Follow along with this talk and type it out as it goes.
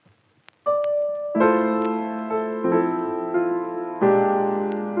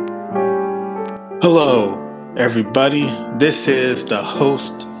Hello, everybody. This is the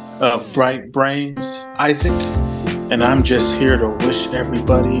host of Bright Brains, Isaac, and I'm just here to wish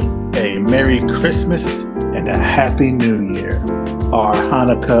everybody a Merry Christmas and a Happy New Year, or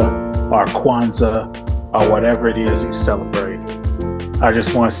Hanukkah, or Kwanzaa, or whatever it is you celebrate. I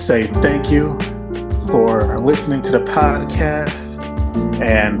just want to say thank you for listening to the podcast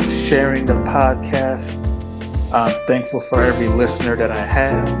and sharing the podcast. I'm thankful for every listener that I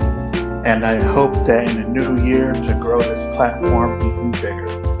have. And I hope that in the new year to grow this platform even bigger.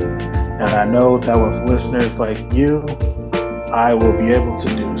 And I know that with listeners like you, I will be able to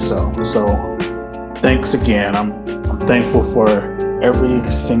do so. So thanks again. I'm thankful for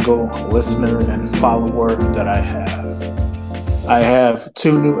every single listener and follower that I have. I have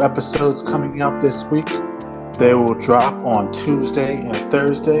 2 new episodes coming out this week. They will drop on Tuesday and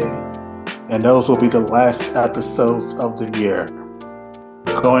Thursday, and those will be the last episodes of the year.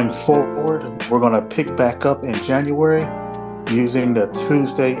 Going forward, we're going to pick back up in January using the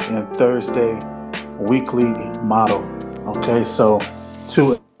Tuesday and Thursday weekly model. Okay, so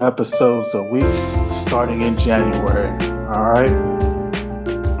 2 episodes a week starting in January. All right.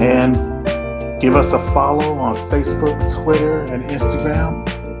 And give us a follow on Facebook, Twitter, and Instagram.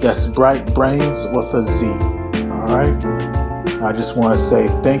 That's Bright Brains with a Z. All right. I just want to say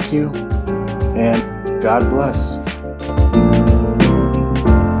thank you and God bless.